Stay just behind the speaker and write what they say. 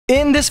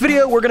In this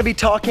video, we're gonna be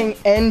talking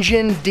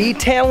engine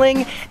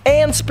detailing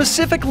and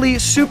specifically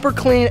super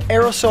clean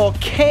aerosol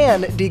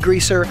can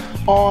degreaser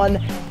on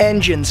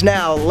engines.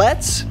 Now,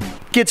 let's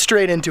get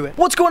straight into it.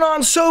 What's going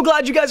on? So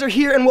glad you guys are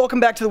here and welcome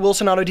back to the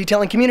Wilson Auto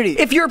Detailing community.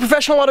 If you're a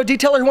professional auto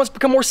detailer who wants to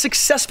become more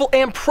successful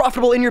and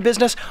profitable in your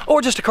business,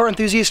 or just a car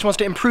enthusiast who wants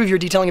to improve your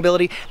detailing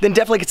ability, then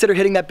definitely consider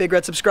hitting that big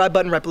red subscribe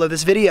button right below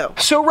this video.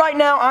 So right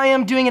now I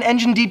am doing an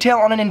engine detail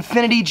on an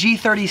Infiniti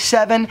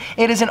G37.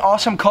 It is an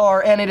awesome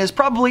car and it is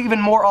probably even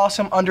more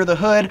awesome under the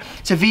hood.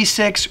 It's a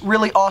V6,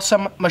 really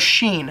awesome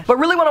machine. But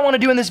really what I want to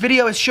do in this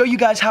video is show you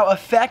guys how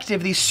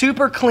effective the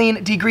super clean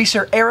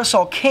degreaser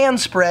aerosol can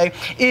spray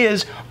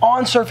is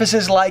on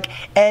surfaces like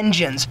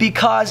engines,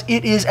 because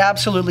it is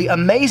absolutely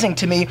amazing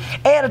to me.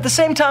 And at the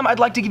same time, I'd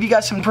like to give you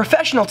guys some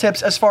professional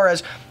tips as far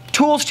as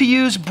tools to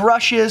use,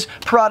 brushes,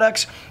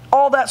 products,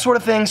 all that sort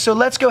of thing. So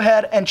let's go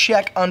ahead and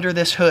check under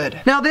this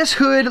hood. Now this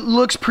hood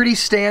looks pretty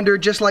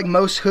standard, just like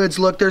most hoods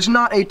look. There's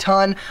not a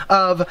ton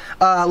of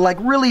like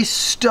really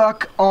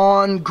stuck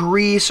on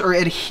grease or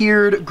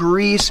adhered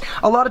grease.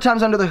 A lot of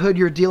times under the hood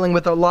you're dealing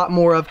with a lot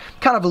more of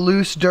kind of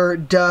loose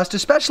dirt, dust,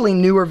 especially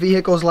newer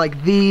vehicles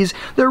like these.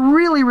 They're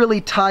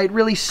really tight,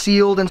 really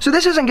sealed, and so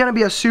this isn't gonna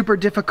be a super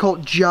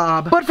difficult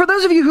job. But for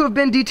those of you who have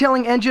been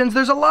detailing engines,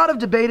 there's a lot of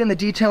debate in the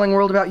detailing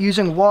world about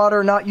using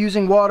water, not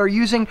using water,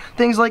 using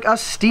things like a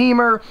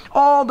steamer,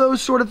 all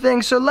those sort of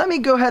things. So let me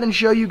go ahead and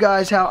show you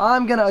guys how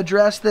I'm gonna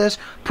address this,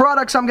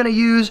 products I'm gonna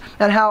use,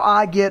 and how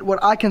I get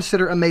what I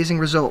consider amazing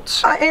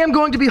results. I am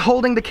going to be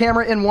holding the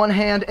camera in one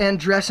hand and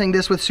dressing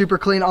this with super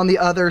clean on the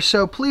other,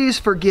 so please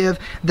forgive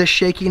the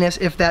shakiness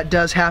if that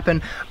does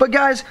happen. But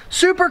guys,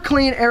 super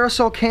clean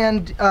aerosol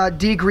can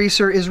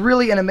degreaser is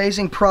really an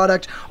amazing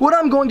product. What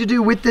I'm going to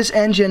do with this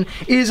engine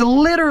is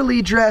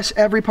literally dress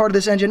every part of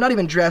this engine, not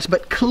even dress,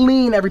 but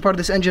clean every part of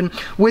this engine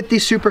with the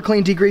super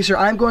clean degreaser.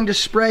 I'm going to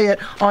spray it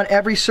on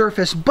every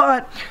surface,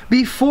 but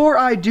before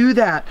I do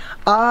that,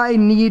 I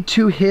need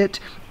to hit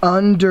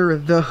under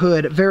the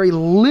hood, very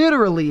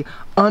literally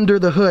under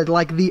the hood,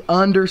 like the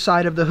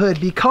underside of the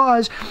hood,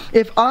 because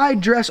if I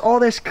dress all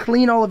this,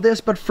 clean all of this,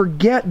 but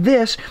forget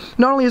this,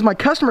 not only is my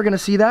customer gonna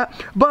see that,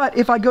 but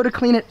if I go to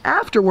clean it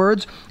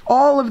afterwards,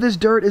 all of this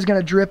dirt is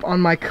gonna drip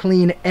on my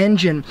clean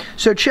engine.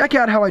 So check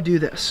out how I do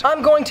this.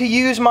 I'm going to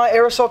use my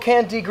aerosol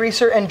can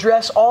degreaser and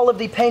dress all of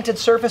the painted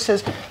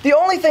surfaces. The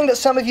only thing that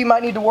some of you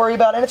might need to worry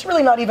about, and it's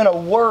really not even a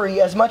worry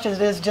as much as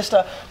it is just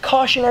a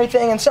cautionary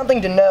thing and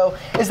something to know,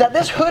 is that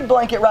this hood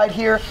blanket right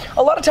here,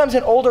 a lot of times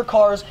in older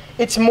cars,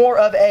 it's more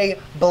of a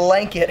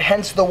blanket,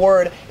 hence the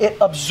word. It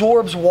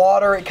absorbs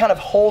water, it kind of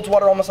holds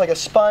water almost like a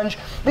sponge.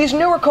 These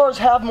newer cars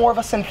have more of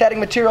a synthetic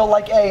material,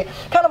 like a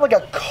kind of like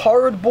a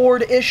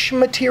cardboard-ish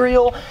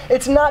material.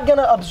 It's not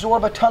gonna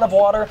absorb a ton of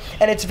water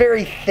and it's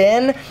very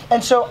thin,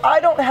 and so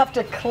I don't have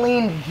to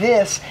clean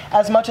this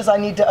as much as I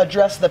need to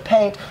address the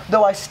paint,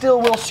 though I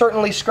still will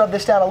certainly scrub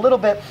this down a little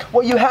bit.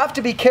 What you have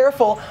to be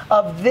careful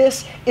of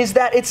this is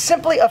that it's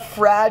simply a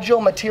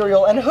fragile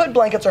material, and hood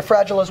blankets are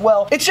fragile as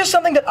well. It's just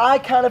something that I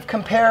kind of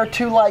compare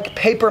to like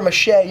paper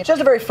mache. It's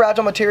just a very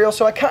fragile material,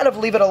 so I kind of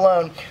leave it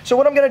alone. So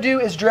what I'm gonna do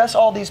is dress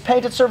all these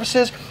painted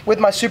surfaces with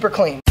my super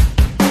clean.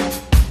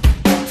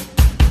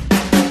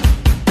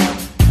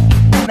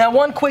 Now,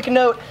 one quick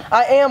note,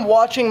 I am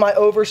watching my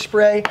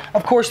overspray.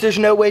 Of course, there's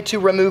no way to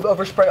remove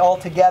overspray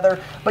altogether,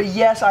 but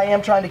yes, I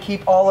am trying to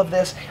keep all of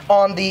this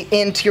on the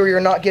interior,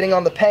 not getting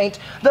on the paint,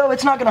 though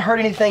it's not gonna hurt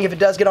anything if it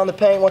does get on the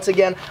paint. Once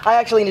again, I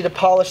actually need to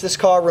polish this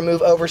car,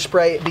 remove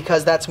overspray,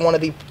 because that's one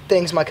of the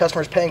things my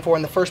customer is paying for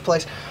in the first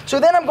place.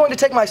 So then I'm going to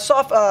take my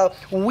soft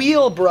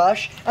wheel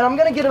brush, and I'm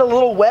gonna get it a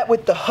little wet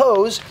with the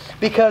hose,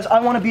 because I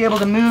wanna be able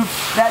to move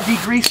that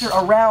degreaser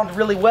around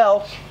really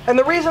well. And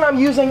the reason I'm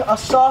using a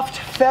soft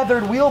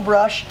feathered wheel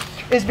brush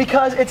is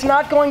because it's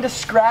not going to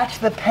scratch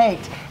the paint.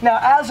 Now,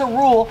 as a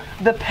rule,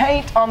 the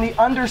paint on the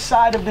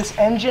underside of this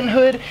engine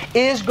hood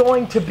is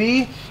going to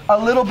be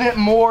a little bit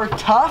more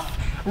tough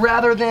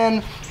rather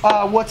than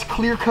what's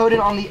clear coated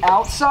on the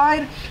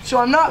outside. So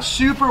I'm not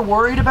super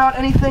worried about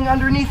anything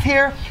underneath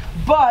here,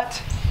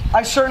 but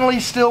I certainly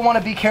still want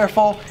to be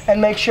careful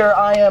and make sure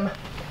I am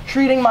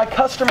treating my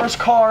customer's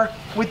car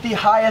with the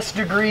highest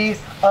degree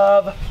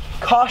of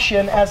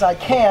caution as I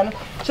can.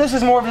 So this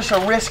is more of just a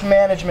risk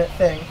management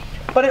thing.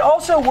 But it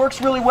also works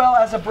really well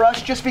as a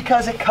brush just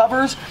because it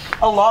covers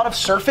a lot of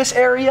surface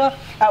area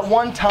at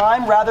one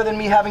time rather than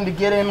me having to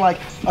get in like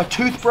a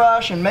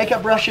toothbrush and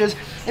makeup brushes.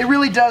 It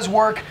really does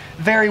work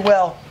very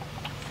well.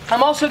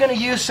 I'm also going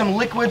to use some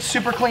liquid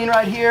super clean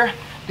right here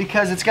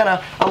because it's going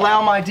to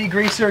allow my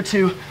degreaser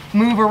to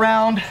move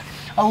around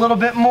a little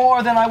bit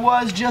more than I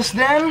was just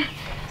then.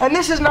 And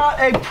this is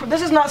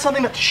not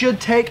something that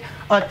should take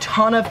a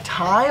ton of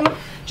time,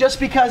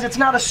 just because it's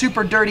not a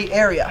super dirty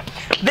area.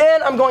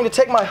 Then I'm going to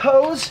take my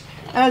hose,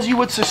 as you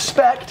would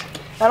suspect,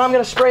 and I'm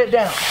going to spray it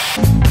down.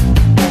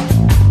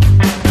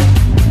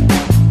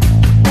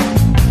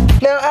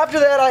 Now after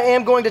that, I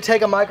am going to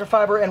take a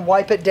microfiber and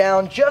wipe it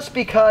down just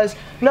because,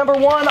 number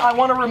one, I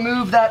want to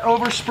remove that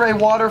overspray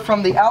water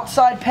from the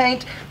outside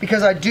paint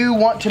because I do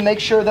want to make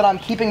sure that I'm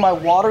keeping my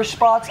water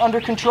spots under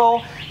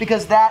control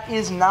because that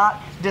is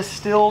not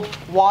distilled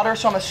water.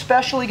 So I'm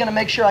especially going to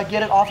make sure I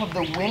get it off of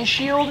the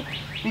windshield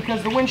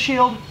because the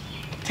windshield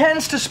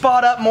tends to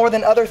spot up more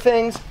than other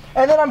things.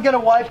 And then I'm going to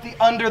wipe the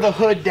under the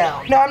hood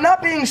down. Now I'm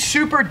not being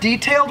super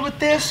detailed with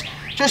this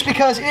just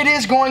because it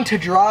is going to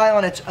dry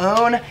on its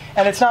own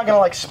and it's not going to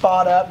like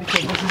spot up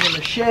because this is in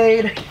the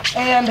shade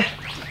and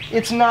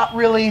it's not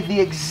really the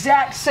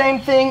exact same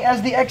thing as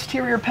the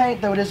exterior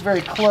paint, though it is very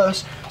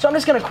close. So I'm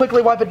just going to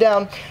quickly wipe it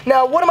down.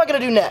 Now, what am I going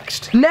to do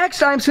next?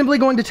 Next, I'm simply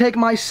going to take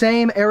my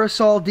same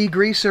aerosol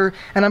degreaser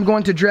and I'm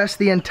going to dress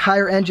the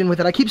entire engine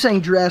with it. I keep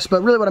saying dress,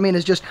 but really what I mean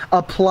is just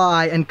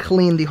apply and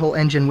clean the whole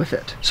engine with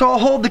it. So I'll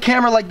hold the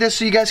camera like this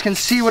so you guys can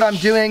see what I'm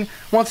doing.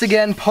 Once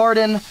again,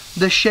 pardon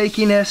the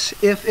shakiness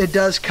if it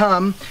does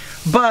come,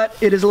 but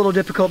it is a little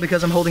difficult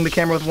because I'm holding the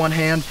camera with one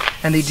hand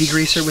and the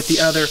degreaser with the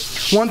other.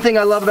 One thing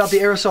I love about the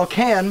aerosol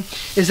can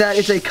is that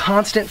it's a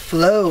constant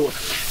flow.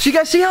 So you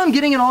guys see how I'm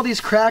getting in all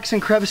these cracks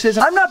and crevices?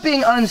 I'm not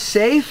being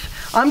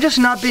unsafe, I'm just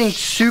not being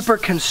super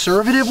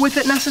conservative with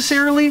it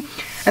necessarily.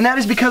 And that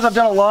is because I've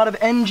done a lot of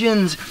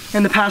engines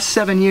in the past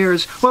 7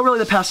 years, well really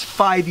the past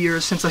 5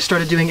 years since I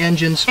started doing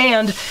engines.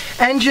 And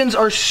engines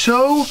are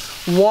so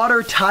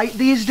watertight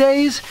these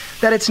days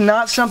that it's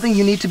not something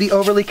you need to be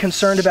overly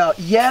concerned about.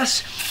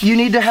 Yes, you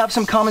need to have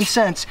some common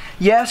sense.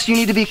 Yes, you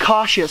need to be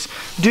cautious.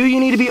 Do you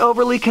need to be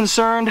overly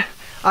concerned?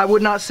 I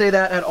would not say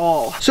that at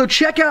all. So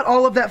check out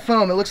all of that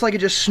foam. It looks like it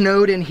just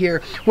snowed in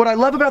here. What I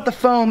love about the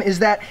foam is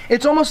that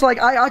it's almost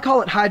like, I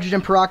call it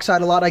hydrogen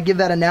peroxide a lot. I give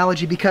that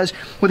analogy because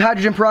with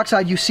hydrogen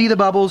peroxide, you see the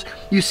bubbles,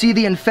 you see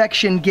the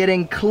infection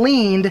getting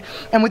cleaned,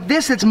 and with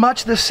this, it's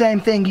much the same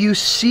thing. You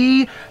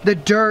see the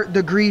dirt,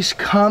 the grease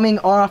coming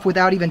off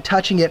without even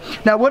touching it.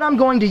 Now what I'm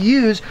going to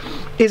use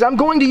is I'm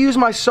going to use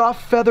my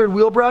soft feathered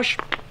wheel brush.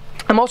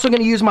 I'm also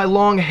going to use my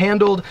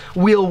long-handled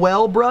wheel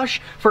well brush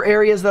for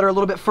areas that are a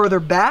little bit further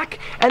back.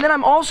 And then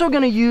I'm also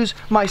going to use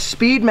my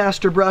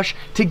Speedmaster brush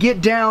to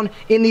get down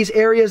in these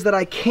areas that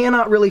I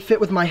cannot really fit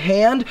with my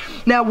hand.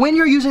 Now, when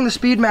you're using the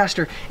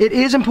Speedmaster, it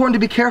is important to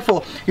be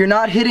careful. You're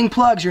not hitting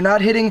plugs, you're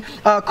not hitting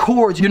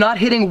cords, you're not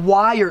hitting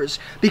wires,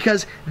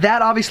 because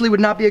that obviously would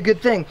not be a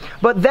good thing.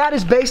 But that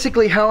is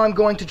basically how I'm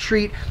going to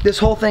treat this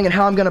whole thing and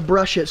how I'm going to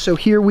brush it. So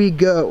here we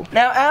go.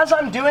 Now, as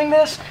I'm doing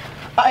this,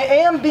 I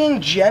am being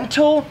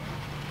gentle,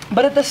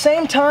 but at the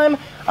same time,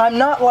 I'm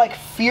not like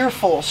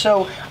fearful.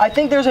 So I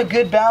think there's a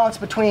good balance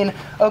between,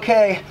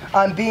 okay,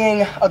 I'm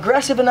being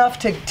aggressive enough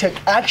to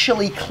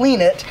actually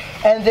clean it,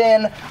 and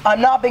then I'm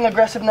not being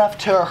aggressive enough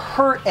to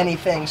hurt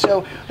anything.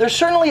 So there's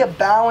certainly a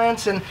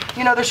balance, and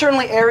you know, there's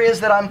certainly areas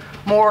that I'm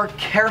more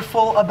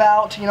careful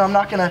about. You know, I'm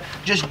not gonna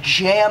just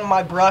jam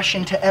my brush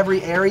into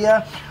every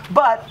area.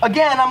 But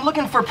again, I'm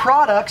looking for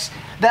products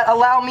that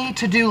allow me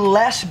to do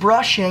less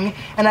brushing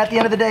and at the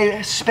end of the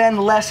day spend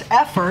less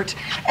effort,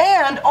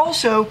 and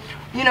also,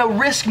 you know,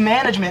 risk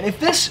management. If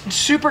this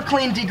super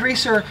clean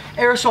degreaser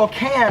aerosol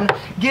can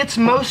gets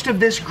most of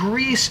this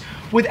grease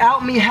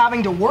without me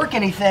having to work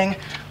anything,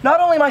 not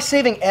only am I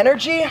saving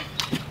energy,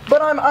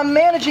 but I'm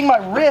managing my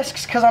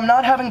risks because I'm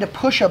not having to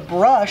push a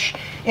brush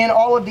in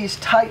all of these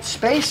tight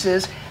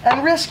spaces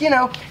and risk, you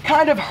know,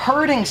 kind of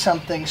hurting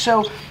something.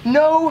 So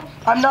no,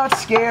 I'm not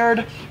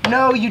scared.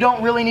 No, you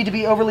don't really need to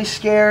be overly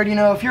scared. You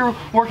know, if you're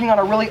working on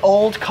a really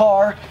old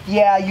car,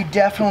 yeah, you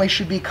definitely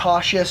should be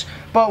cautious.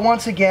 But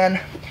once again,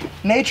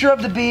 nature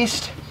of the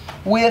beast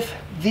with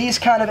these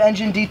kind of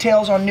engine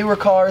details on newer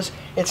cars,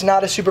 it's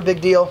not a super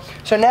big deal.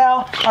 So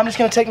now I'm just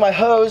gonna take my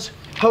hose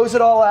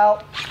it all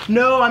out.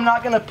 No, I'm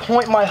not gonna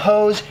point my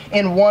hose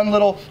in one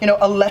little, you know,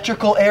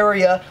 electrical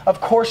area. Of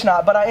course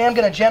not, but I am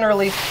gonna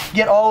generally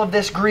get all of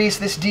this grease,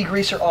 this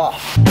degreaser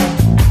off.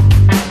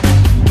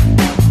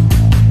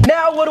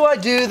 Now what do I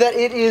do that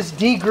it is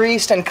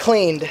degreased and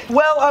cleaned?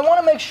 Well, I want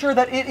to make sure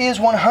that it is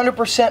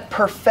 100%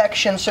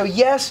 perfection. So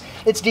yes,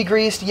 it's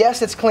degreased,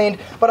 yes, it's cleaned,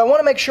 but I want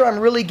to make sure I'm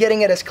really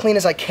getting it as clean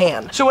as I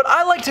can. So what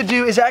I like to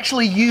do is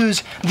actually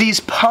use these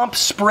pump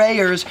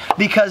sprayers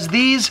because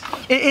these,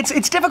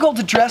 it's difficult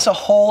to dress a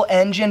whole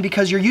engine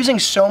because you're using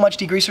so much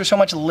degreaser, so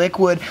much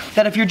liquid,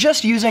 that if you're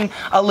just using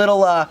a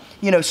little,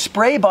 you know,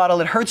 spray bottle,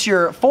 it hurts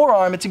your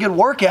forearm. It's a good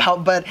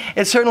workout, but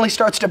it certainly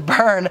starts to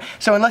burn.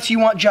 So unless you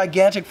want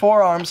gigantic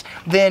forearms,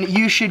 then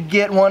you should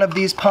get one of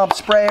these pump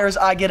sprayers.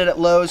 I get it at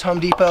Lowe's, Home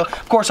Depot.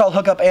 Of course, I'll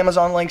hook up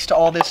Amazon links to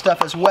all this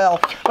stuff as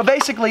well. But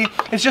basically,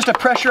 it's just a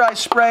pressurized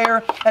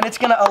sprayer, and it's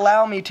gonna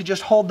allow me to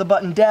just hold the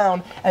button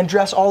down and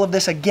dress all of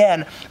this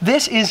again.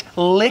 This is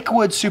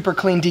liquid super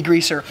clean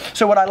degreaser.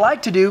 So what I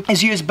like to do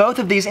is use both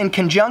of these in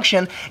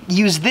conjunction,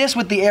 use this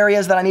with the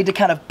areas that I need to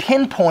kind of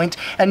pinpoint,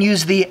 and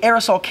use the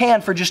aerosol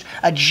can for just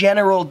a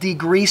general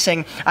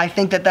degreasing. I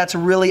think that that's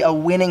really a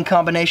winning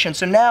combination.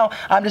 So now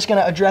I'm just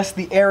gonna address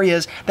the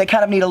areas that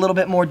kind of need a little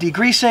bit more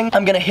degreasing.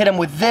 I'm gonna hit them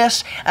with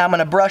this, I'm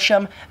gonna brush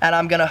them, and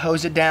I'm gonna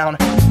hose it down.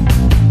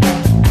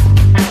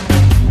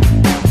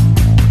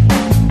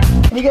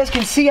 And you guys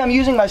can see I'm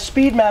using my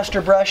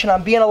Speedmaster brush and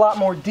I'm being a lot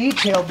more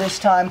detailed this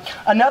time.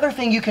 Another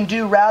thing you can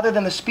do rather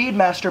than the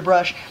Speedmaster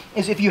brush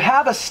is if you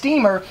have a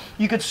steamer,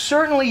 you could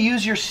certainly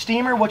use your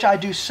steamer, which I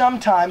do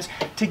sometimes,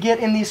 to get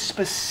in these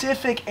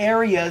specific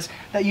areas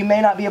that you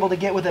may not be able to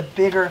get with a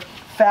bigger,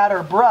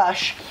 fatter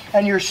brush,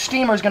 and your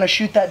steamer is going to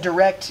shoot that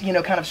direct, you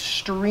know, kind of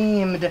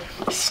streamed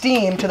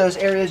steam to those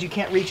areas you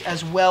can't reach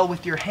as well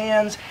with your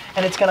hands,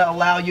 and it's going to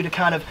allow you to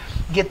kind of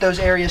get those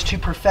areas to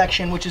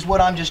perfection, which is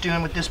what I'm just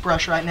doing with this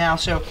brush right now.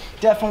 So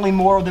definitely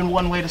more than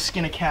one way to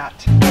skin a cat.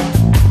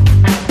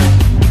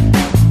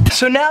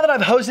 So now that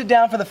I've hosed it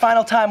down for the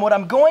final time, what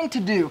I'm going to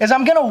do is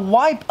I'm gonna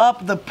wipe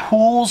up the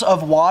pools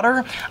of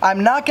water.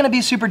 I'm not gonna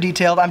be super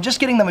detailed. I'm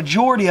just getting the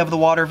majority of the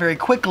water very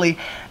quickly.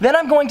 Then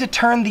I'm going to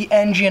turn the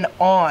engine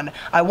on.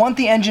 I want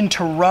the engine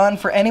to run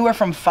for anywhere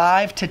from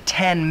 5 to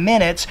 10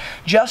 minutes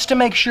just to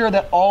make sure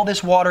that all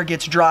this water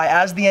gets dry.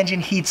 As the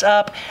engine heats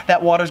up,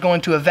 that water is going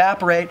to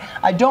evaporate.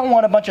 I don't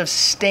want a bunch of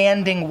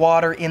standing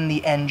water in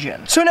the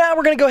engine. So now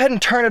we're gonna go ahead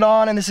and turn it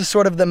on, and this is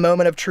sort of the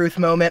moment of truth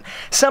moment.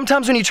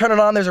 Sometimes when you turn it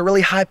on, there's a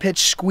really high-pitched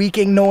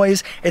squeaking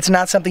noise. It's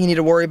not something you need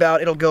to worry about.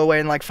 It'll go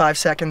away in like 5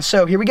 seconds.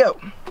 So here we go.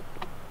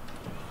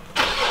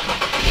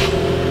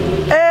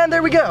 And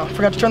there we go.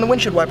 Forgot to turn the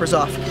windshield wipers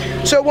off.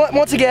 So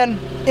once again,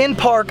 in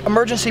park,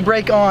 emergency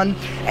brake on,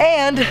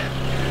 and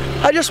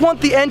I just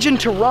want the engine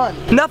to run.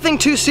 Nothing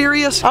too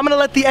serious. I'm gonna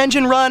let the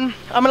engine run.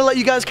 I'm gonna let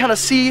you guys kind of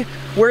see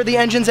where the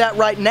engine's at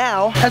right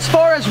now. As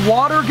far as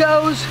water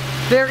goes,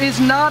 there is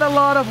not a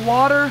lot of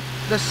water.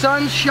 The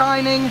sun's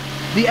shining.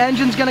 The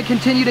engine's gonna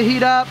continue to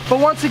heat up. But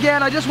once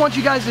again, I just want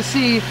you guys to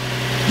see,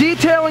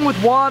 detailing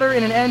with water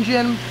in an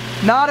engine,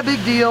 not a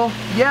big deal.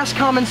 Yes,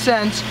 common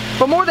sense.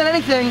 But more than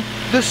anything,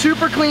 the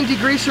Super Clean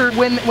Degreaser,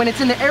 when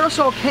it's in the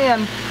aerosol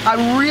can,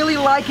 I really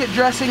like it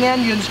dressing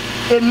engines.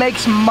 It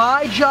makes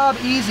my job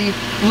easy,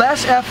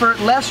 less effort,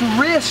 less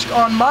risk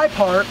on my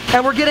part,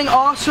 and we're getting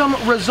awesome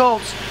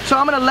results. So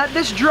I'm gonna let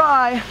this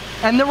dry,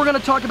 and then we're gonna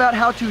talk about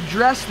how to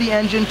dress the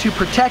engine to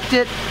protect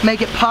it,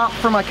 make it pop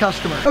for my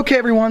customer. Okay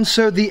everyone,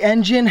 so the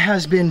engine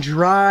has been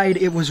dried.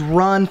 It was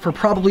run for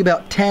probably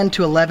about 10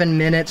 to 11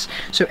 minutes.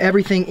 So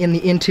everything in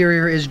the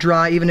interior is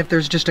dry, even if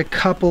there's just a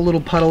couple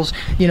little puddles,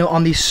 you know,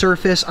 on the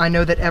surface. I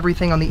know that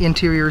everything on the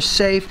interior is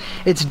safe.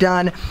 It's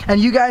done. And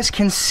you guys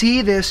can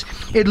see this.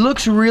 It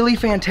looks really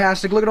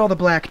fantastic. Look at all the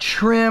black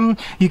trim.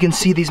 You can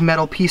see these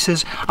metal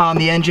pieces on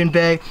the engine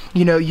bay.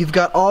 You know, you've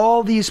got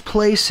all these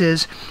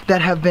places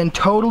that have been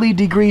totally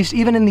degreased,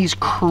 even in these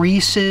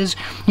creases.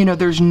 You know,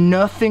 there's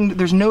nothing,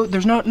 there's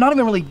not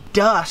even really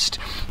dust,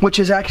 which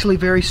is actually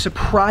very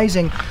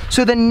surprising.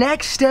 So the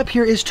next step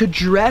here is to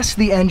dress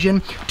the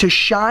engine, to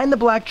shine the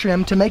black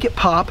trim, to make it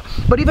pop,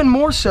 but even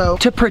more so,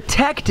 to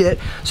protect it,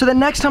 so the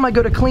next time I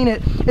go to clean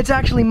it, it's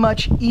actually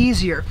much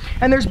easier.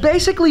 And there's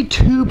basically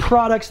 2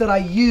 products that I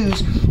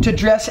use to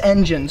dress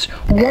engines.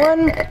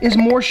 One is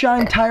More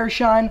Shine Tire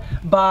Shine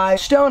by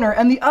Stoner,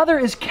 and the other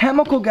is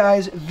Chemical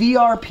Guys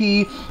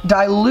VRP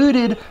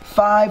Diluted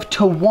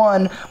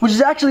 5-to-1, which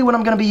is actually what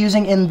I'm going to be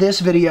using in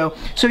this video.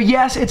 So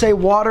yes, it's a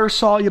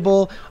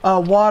water-soluble,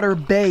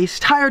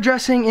 water-based tire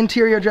dressing,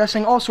 interior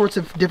dressing, all sorts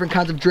of different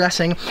kinds of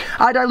dressing.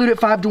 I dilute it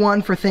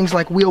 5-to-1 for things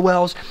like wheel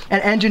wells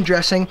and engine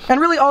dressing, and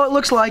really all it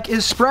looks like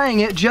is spraying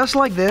it just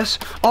like this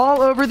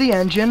all over the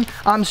engine.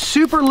 I'm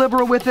super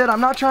liberal with it.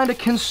 I'm not trying to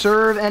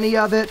conserve any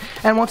of it,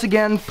 and once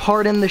again,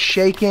 pardon the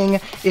shaking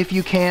if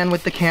you can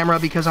with the camera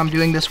because I'm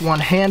doing this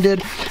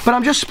one-handed, but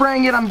I'm just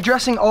spraying it. I'm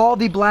dressing all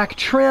the black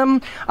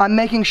trim. I'm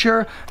making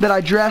sure that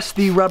I dress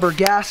the rubber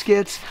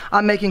gaskets.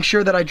 I'm making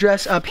sure that I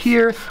dress up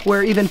here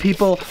where even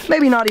people,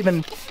 maybe not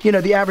even, you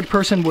know, the average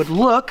person would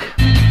look.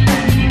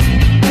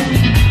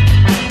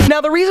 Now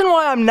the reason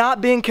why I'm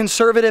not being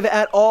conservative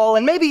at all,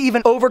 and maybe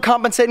even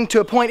overcompensating to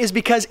a point, is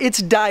because it's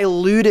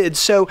diluted.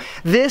 So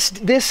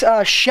this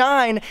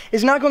shine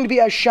is not going to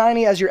be as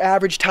shiny as your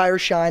average tire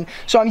shine.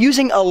 So I'm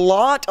using a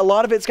lot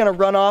of it's gonna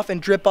run off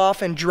and drip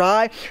off and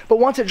dry, but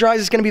once it dries,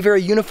 it's gonna be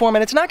very uniform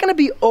and it's not gonna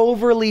be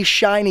overly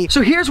shiny.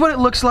 So here's what it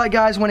looks like,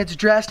 guys, when it's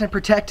dressed and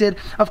protected.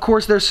 Of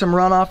course, there's some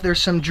runoff,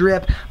 there's some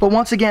drip, but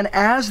once again,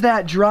 as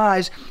that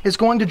dries, it's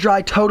going to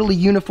dry totally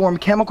uniform.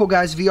 Chemical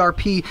Guys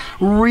VRP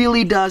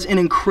really does an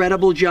incredible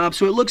job.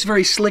 So it looks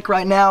very slick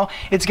right now.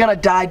 It's gonna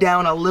die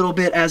down a little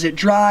bit as it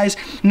dries,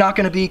 not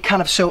gonna be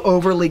kind of so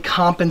overly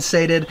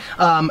compensated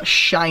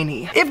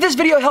shiny. If this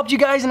video helped you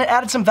guys and it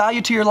added some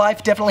value to your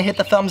life, definitely hit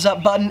the thumbs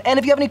up button. And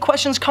if you have any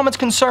questions, comments,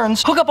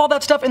 concerns, hook up all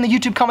that stuff in the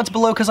YouTube comments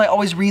below because I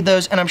always read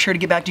those and I'm sure to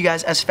get back to you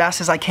guys as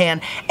fast as I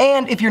can.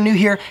 And if you're new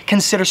here,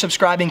 consider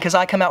subscribing because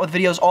I come out with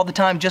videos all the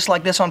time just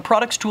like this on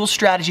products, tools,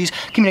 strategies,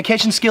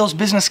 communication skills,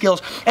 business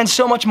skills, and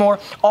so much more,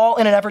 all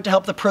in an effort to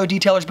help the pro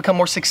detailers become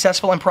more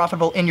successful and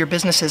profitable in in your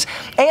businesses.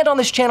 And on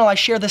this channel, I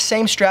share the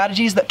same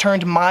strategies that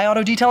turned my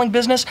auto detailing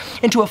business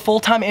into a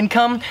full-time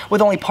income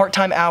with only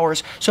part-time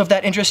hours. So if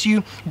that interests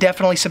you,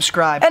 definitely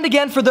subscribe. And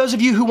again, for those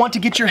of you who want to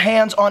get your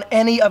hands on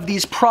any of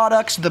these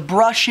products, the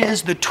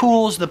brushes, the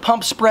tools, the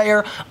pump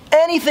sprayer,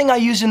 anything I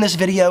used in this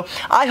video,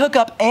 I hook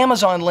up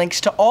Amazon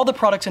links to all the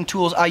products and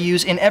tools I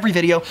use in every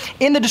video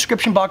in the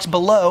description box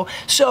below.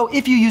 So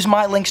if you use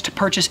my links to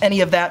purchase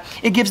any of that,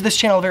 it gives this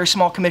channel a very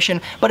small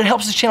commission, but it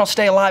helps this channel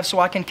stay alive so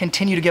I can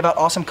continue to give out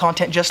awesome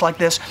content just like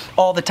this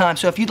all the time.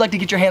 So if you'd like to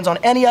get your hands on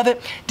any of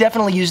it,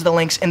 definitely use the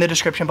links in the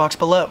description box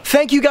below.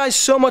 Thank you guys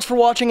so much for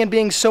watching and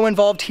being so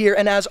involved here.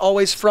 And as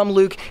always, from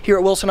Luke here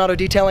at Wilson Auto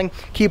Detailing,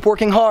 keep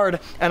working hard,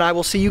 and I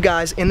will see you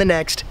guys in the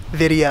next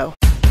video.